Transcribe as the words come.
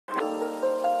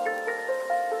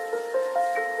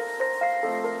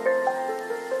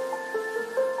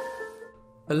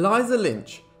Eliza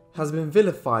Lynch has been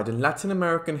vilified in Latin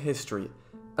American history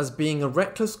as being a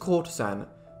reckless courtesan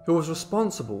who was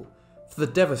responsible for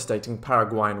the devastating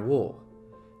Paraguayan War.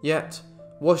 Yet,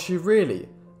 was she really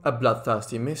a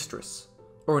bloodthirsty mistress,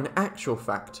 or in actual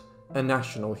fact, a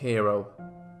national hero?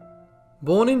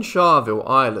 Born in Charleville,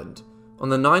 Ireland, on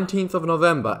the 19th of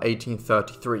November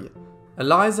 1833,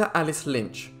 Eliza Alice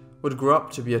Lynch would grow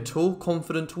up to be a tall,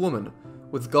 confident woman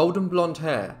with golden blonde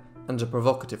hair and a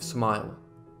provocative smile.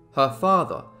 Her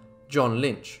father, John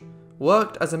Lynch,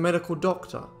 worked as a medical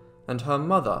doctor, and her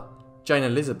mother, Jane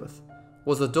Elizabeth,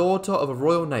 was the daughter of a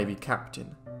Royal Navy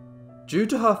captain. Due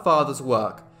to her father's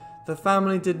work, the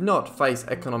family did not face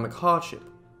economic hardship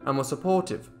and were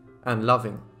supportive and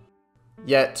loving.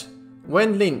 Yet,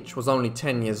 when Lynch was only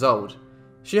 10 years old,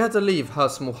 she had to leave her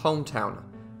small hometown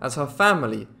as her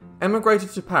family emigrated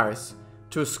to Paris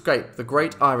to escape the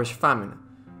Great Irish Famine,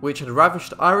 which had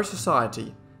ravished Irish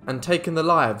society and taken the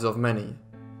lives of many.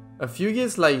 A few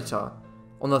years later,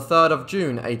 on the 3rd of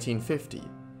June 1850,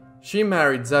 she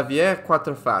married Xavier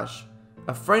Quatrefages,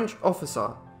 a French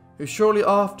officer who shortly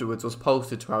afterwards was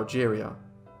posted to Algeria.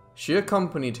 She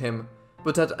accompanied him,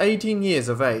 but at 18 years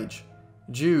of age,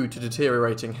 due to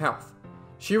deteriorating health,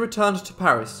 she returned to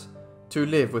Paris to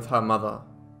live with her mother.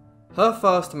 Her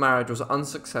first marriage was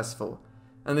unsuccessful,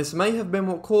 and this may have been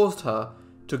what caused her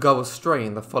to go astray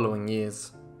in the following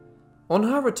years. On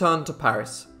her return to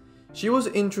Paris, she was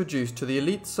introduced to the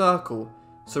elite circle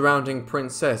surrounding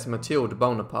Princess Mathilde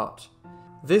Bonaparte.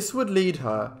 This would lead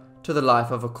her to the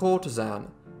life of a courtesan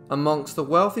amongst the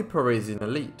wealthy Parisian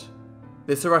elite.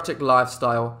 This erratic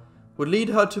lifestyle would lead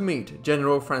her to meet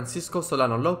General Francisco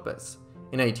Solano Lopez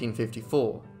in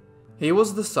 1854. He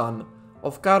was the son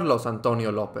of Carlos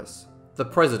Antonio Lopez, the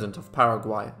president of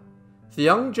Paraguay. The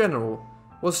young general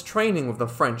was training with the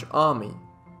French army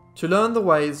to learn the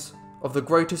ways of the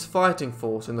greatest fighting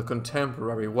force in the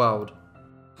contemporary world.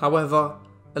 However,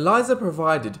 Eliza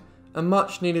provided a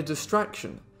much-needed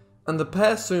distraction, and the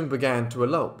pair soon began to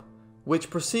elope,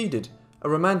 which preceded a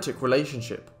romantic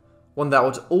relationship, one that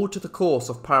would alter the course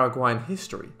of Paraguayan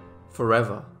history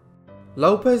forever.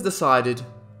 Lopez decided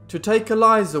to take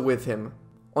Eliza with him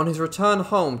on his return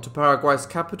home to Paraguay's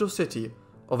capital city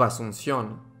of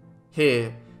Asunción.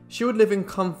 Here, she would live in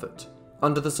comfort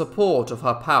under the support of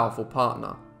her powerful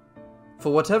partner.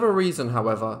 For whatever reason,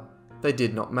 however, they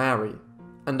did not marry,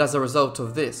 and as a result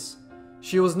of this,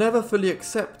 she was never fully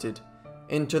accepted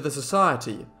into the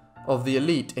society of the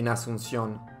elite in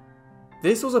Asunción.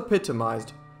 This was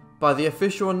epitomized by the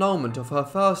official annulment of her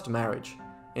first marriage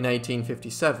in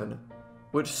 1857,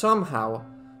 which somehow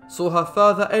saw her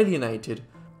further alienated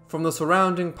from the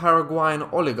surrounding Paraguayan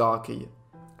oligarchy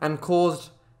and caused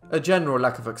a general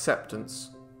lack of acceptance.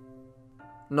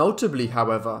 Notably,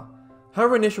 however,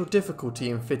 her initial difficulty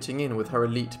in fitting in with her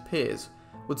elite peers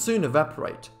would soon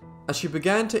evaporate, as she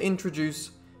began to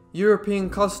introduce European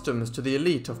customs to the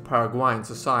elite of Paraguayan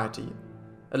society.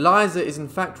 Eliza is in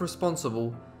fact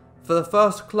responsible for the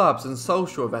first clubs and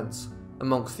social events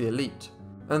amongst the elite,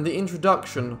 and the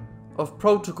introduction of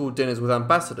protocol dinners with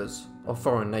ambassadors of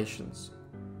foreign nations.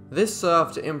 This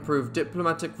served to improve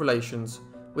diplomatic relations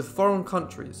with foreign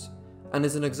countries, and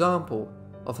is an example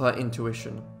of her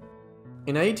intuition.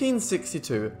 In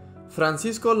 1862,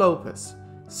 Francisco Lopez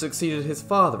succeeded his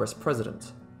father as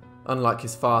president. Unlike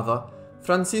his father,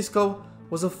 Francisco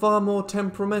was a far more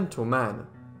temperamental man,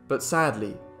 but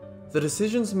sadly, the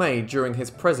decisions made during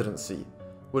his presidency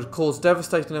would cause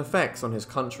devastating effects on his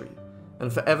country,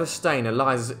 and forever stain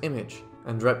Eliza's image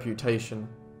and reputation.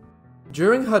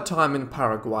 During her time in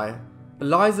Paraguay,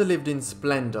 Eliza lived in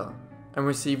splendor and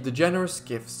received the generous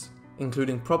gifts,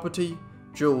 including property,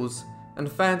 jewels, and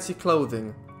fancy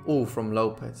clothing, all from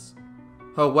Lopez.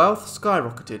 Her wealth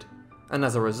skyrocketed, and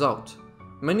as a result,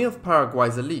 many of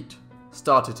Paraguay's elite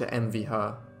started to envy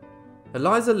her.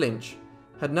 Eliza Lynch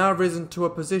had now risen to a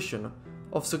position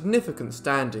of significant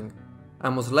standing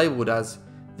and was labelled as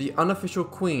the unofficial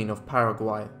Queen of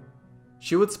Paraguay.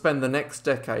 She would spend the next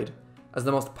decade as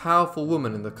the most powerful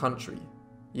woman in the country,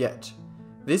 yet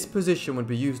this position would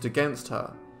be used against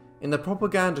her in the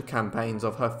propaganda campaigns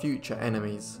of her future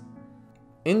enemies.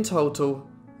 In total,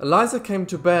 Eliza came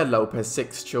to bear Lopez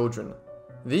 6 children.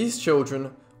 These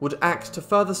children would act to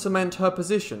further cement her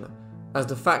position as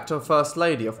de facto First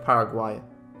Lady of Paraguay.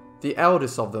 The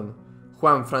eldest of them,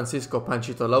 Juan Francisco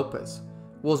Panchito Lopez,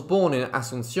 was born in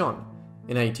Asunción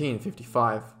in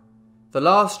 1855. The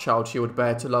last child she would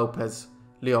bear to Lopez,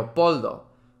 Leopoldo,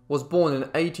 was born in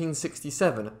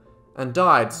 1867 and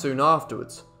died soon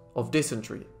afterwards of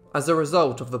dysentery as a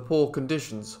result of the poor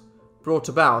conditions brought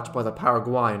about by the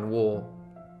Paraguayan War.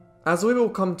 As we will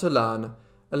come to learn,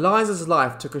 Eliza's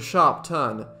life took a sharp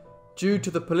turn due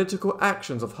to the political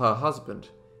actions of her husband.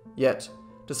 Yet,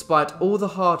 despite all the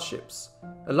hardships,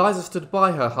 Eliza stood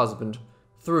by her husband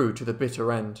through to the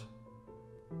bitter end.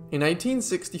 In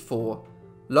 1864,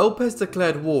 Lopez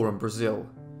declared war on Brazil,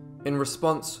 in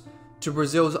response to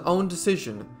Brazil's own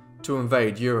decision to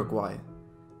invade Uruguay.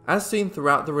 As seen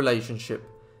throughout the relationship,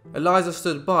 Eliza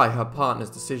stood by her partner's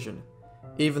decision,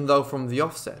 even though from the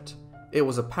offset, it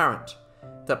was apparent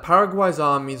that Paraguay's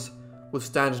armies would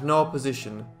stand no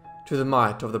opposition to the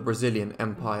might of the Brazilian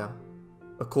Empire.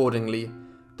 Accordingly,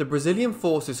 the Brazilian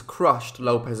forces crushed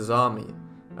Lopez's army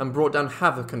and brought down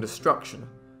havoc and destruction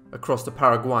across the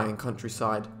Paraguayan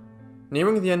countryside.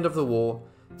 Nearing the end of the war,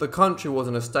 the country was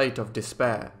in a state of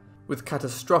despair, with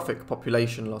catastrophic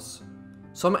population loss.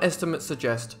 Some estimates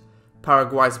suggest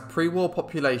Paraguay's pre-war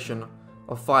population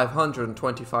of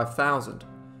 525,000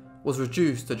 was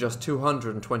reduced to just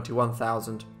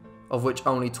 221,000, of which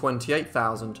only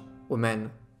 28,000 were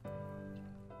men.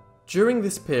 During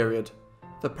this period,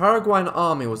 the Paraguayan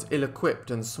army was ill-equipped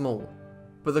and small,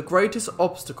 but the greatest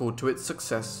obstacle to its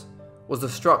success was the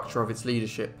structure of its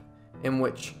leadership, in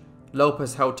which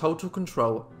Lopez held total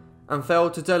control and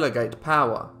failed to delegate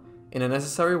power in a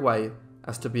necessary way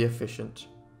as to be efficient.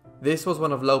 This was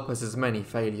one of Lopez's many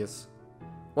failures.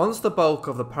 Once the bulk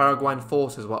of the Paraguayan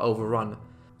forces were overrun,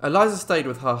 Eliza stayed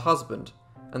with her husband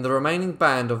and the remaining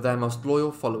band of their most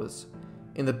loyal followers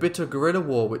in the bitter guerrilla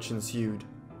war which ensued.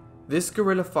 This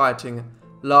guerrilla fighting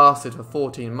lasted for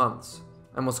 14 months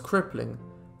and was crippling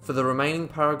for the remaining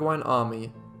Paraguayan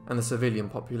army and the civilian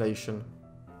population.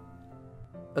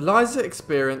 Eliza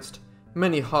experienced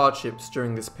many hardships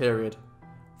during this period,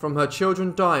 from her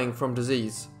children dying from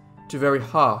disease to very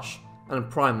harsh and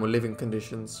primal living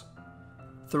conditions.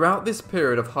 Throughout this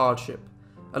period of hardship,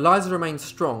 Eliza remained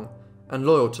strong and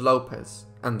loyal to Lopez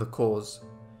and the cause.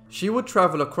 She would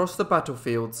travel across the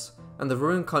battlefields and the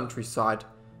ruined countryside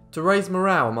to raise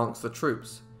morale amongst the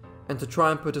troops and to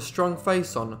try and put a strong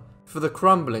face on for the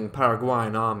crumbling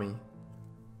Paraguayan army.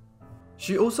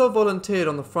 She also volunteered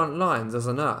on the front lines as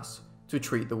a nurse to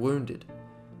treat the wounded.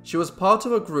 She was part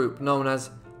of a group known as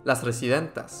Las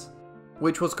Residentas,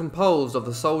 which was composed of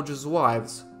the soldiers'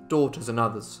 wives, daughters and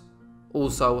others.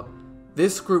 Also,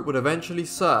 this group would eventually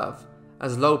serve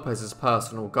as Lopez's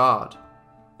personal guard.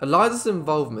 Eliza's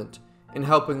involvement in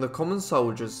helping the common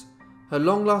soldiers, her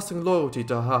long-lasting loyalty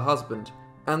to her husband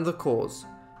and the cause,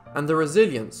 and the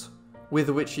resilience with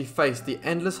which she faced the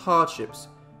endless hardships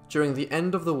during the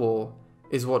end of the war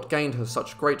is what gained her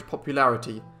such great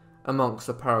popularity amongst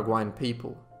the Paraguayan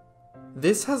people.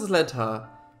 This has led her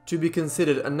to be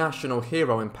considered a national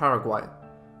hero in Paraguay,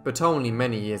 but only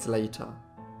many years later.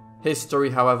 History,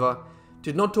 however,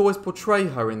 did not always portray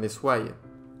her in this way,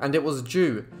 and it was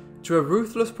due to a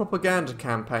ruthless propaganda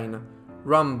campaign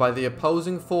run by the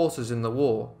opposing forces in the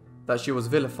war that she was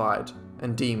vilified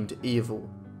and deemed evil.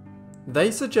 They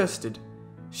suggested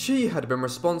she had been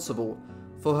responsible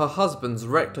for her husband's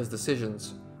reckless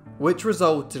decisions, which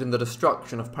resulted in the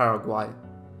destruction of Paraguay.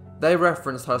 They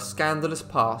referenced her scandalous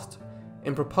past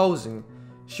in proposing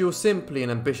she was simply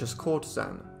an ambitious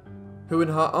courtesan, who in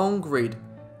her own greed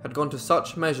had gone to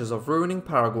such measures of ruining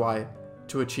Paraguay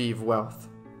to achieve wealth.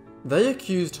 They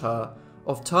accused her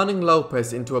of turning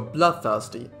Lopez into a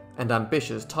bloodthirsty and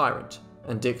ambitious tyrant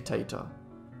and dictator,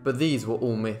 but these were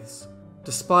all myths.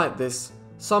 Despite this,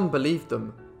 some believed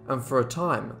them, and for a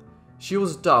time, she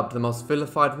was dubbed the most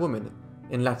vilified woman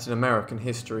in Latin American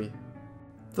history.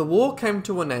 The war came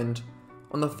to an end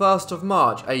on the 1st of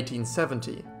March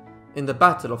 1870 in the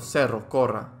Battle of Cerro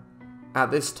Corra. At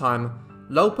this time,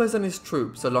 Lopez and his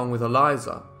troops, along with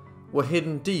Eliza, were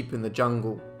hidden deep in the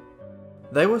jungle.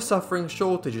 They were suffering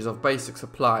shortages of basic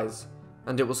supplies,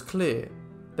 and it was clear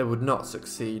they would not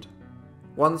succeed.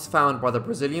 Once found by the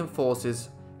Brazilian forces,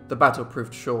 the battle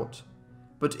proved short.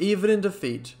 But even in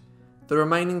defeat, the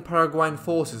remaining Paraguayan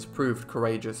forces proved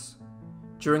courageous.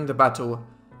 During the battle,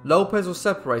 Lopez was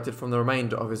separated from the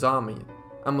remainder of his army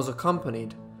and was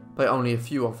accompanied by only a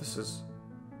few officers.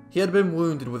 He had been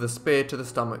wounded with a spear to the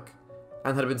stomach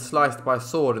and had been sliced by a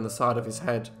sword in the side of his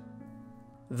head.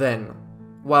 Then,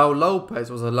 while Lopez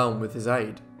was alone with his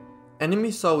aide,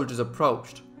 enemy soldiers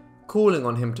approached, calling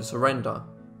on him to surrender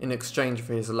in exchange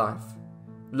for his life.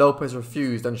 Lopez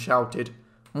refused and shouted,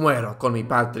 "Muero con mi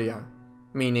patria,"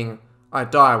 meaning, "I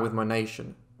die with my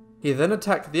nation." He then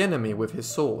attacked the enemy with his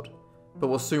sword, but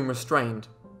was soon restrained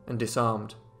and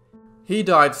disarmed. He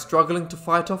died struggling to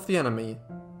fight off the enemy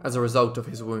as a result of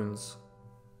his wounds.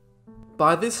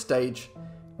 By this stage,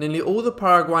 nearly all the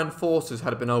Paraguayan forces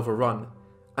had been overrun,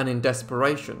 and in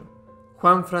desperation,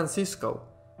 Juan Francisco,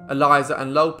 Eliza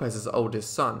and Lopez's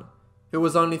oldest son, who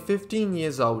was only 15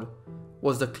 years old,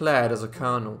 was declared as a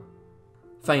colonel.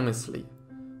 Famously,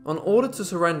 on order to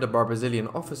surrender by Brazilian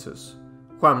officers,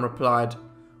 Juan replied,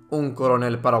 "Un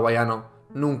coronel paraguayano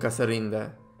nunca se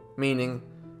rinde," meaning,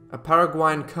 a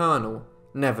Paraguayan colonel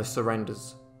never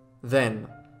surrenders. Then,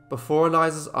 before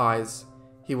Eliza's eyes,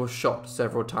 he was shot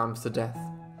several times to death.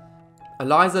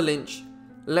 Eliza Lynch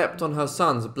leapt on her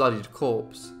son's bloodied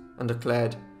corpse and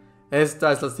declared, "Esta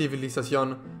es la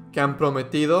civilización que han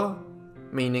prometido,"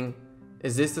 meaning,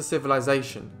 "Is this the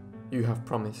civilization you have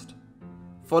promised?"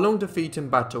 Following defeat in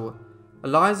battle,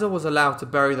 Eliza was allowed to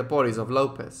bury the bodies of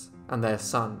Lopez and their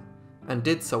son, and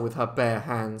did so with her bare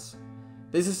hands.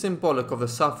 This is symbolic of the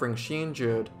suffering she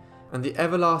endured and the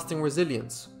everlasting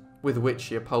resilience with which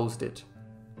she opposed it.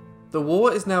 The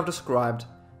war is now described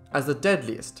as the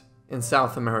deadliest in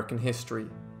South American history.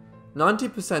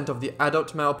 90% of the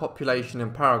adult male population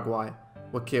in Paraguay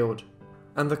were killed,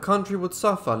 and the country would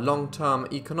suffer long-term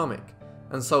economic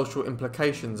and social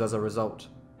implications as a result.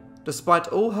 Despite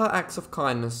all her acts of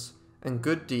kindness and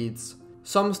good deeds,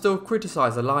 some still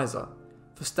criticize Eliza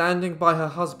for standing by her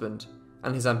husband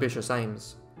and his ambitious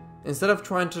aims, instead of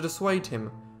trying to dissuade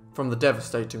him from the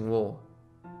devastating war.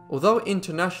 Although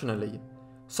internationally,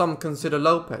 some consider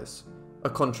Lopez a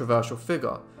controversial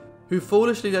figure who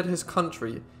foolishly led his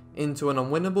country into an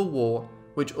unwinnable war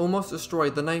which almost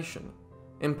destroyed the nation,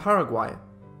 in Paraguay,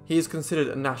 he is considered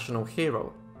a national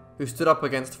hero who stood up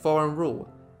against foreign rule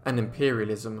and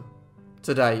imperialism.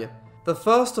 Today, the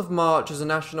 1st of March is a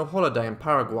national holiday in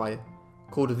Paraguay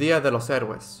called Dia de los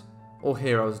Héroes, or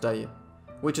Heroes' Day,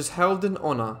 which is held in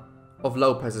honor of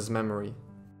Lopez's memory.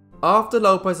 After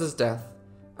Lopez's death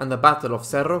and the Battle of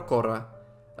Cerro Corre,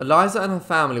 Eliza and her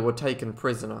family were taken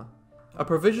prisoner. A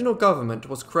provisional government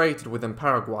was created within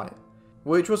Paraguay,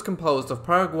 which was composed of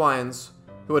Paraguayans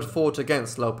who had fought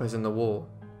against Lopez in the war.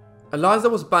 Eliza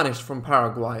was banished from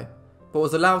Paraguay, but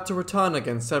was allowed to return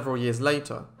again several years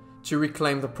later to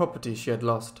reclaim the property she had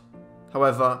lost.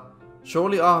 However,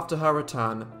 shortly after her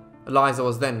return, Eliza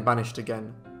was then banished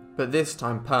again, but this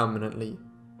time permanently.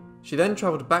 She then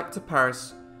travelled back to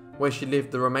Paris, where she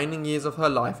lived the remaining years of her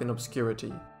life in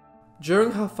obscurity.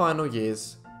 During her final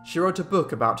years, she wrote a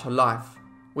book about her life,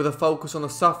 with a focus on the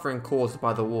suffering caused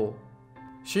by the war.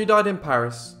 She died in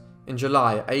Paris in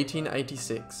July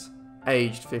 1886,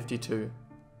 aged 52.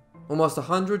 Almost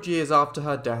 100 years after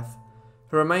her death,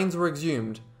 her remains were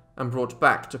exhumed and brought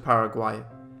back to Paraguay.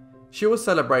 She was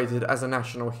celebrated as a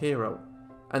national hero,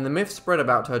 and the myths spread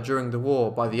about her during the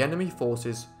war by the enemy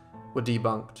forces were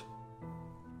debunked.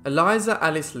 Eliza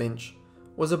Alice Lynch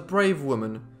was a brave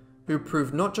woman who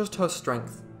proved not just her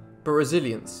strength, but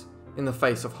resilience in the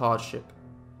face of hardship.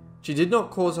 She did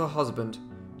not cause her husband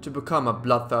to become a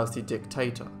bloodthirsty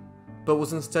dictator, but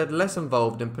was instead less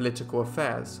involved in political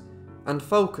affairs and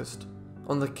focused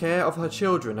on the care of her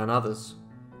children and others.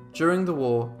 During the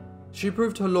war, she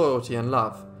proved her loyalty and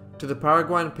love to the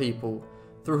Paraguayan people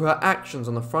through her actions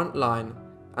on the front line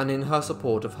and in her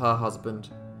support of her husband.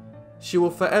 She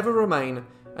will forever remain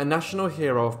a national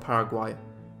hero of Paraguay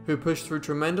who pushed through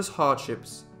tremendous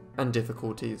hardships and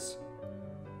difficulties.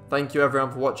 Thank you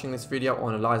everyone for watching this video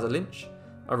on Eliza Lynch.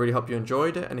 I really hope you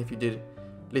enjoyed it, and if you did,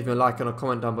 leave me a like and a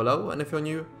comment down below, and if you're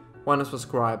new, why not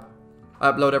subscribe?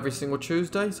 I upload every single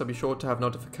Tuesday, so be sure to have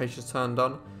notifications turned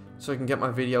on so you can get my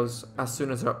videos as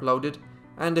soon as they're uploaded.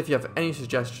 And if you have any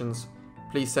suggestions,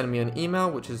 please send me an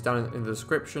email, which is down in the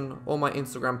description, or my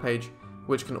Instagram page,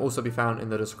 which can also be found in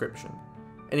the description.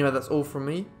 Anyway, that's all from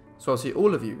me, so I'll see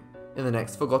all of you in the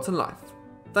next Forgotten Life.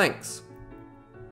 Thanks!